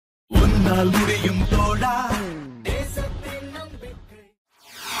உன்னால் முடியும் தோழா.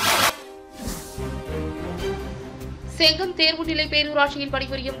 செங்கம் தேர்வுநிலை பேரூராட்சியில்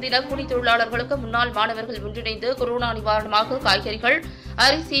பணிபுரியும் தினக்கூலி தொழிலாளர்களுக்கு முன்னாள் மாணவர்கள் ஒன்றிணைந்து கொரோனா நிவாரணமாக காய்கறிகள்,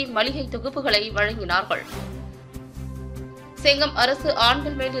 அரிசி, மளிகை தொகுப்புகளை வழங்கினார்கள். செங்கம் அரசு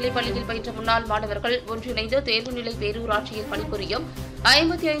ஆண்கள் மேல்நிலைப் பள்ளியில் பயின்ற முன்னாள் மாணவர்கள் ஒன்றிணைந்து தேர்வுநிலை பேரூராட்சியில் பணிபுரியும்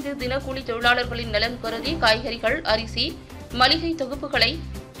 55 தினக்கூலி தொழிலாளர்களின் நலன் கருதி காய்கறிகள், அரிசி, மளிகை தொகுப்புகளை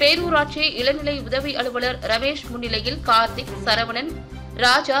பேரூராட்சி இளநிலை உதவி அலுவலர் ரமேஷ் முன்னிலையில் கார்த்திக், சரவணன்,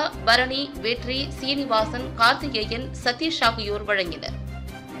 ராஜா, பரணி, வெற்றி, சீனிவாசன், கார்த்திகேயன், சதீஷ் ஆகியோர் வழங்கினர்.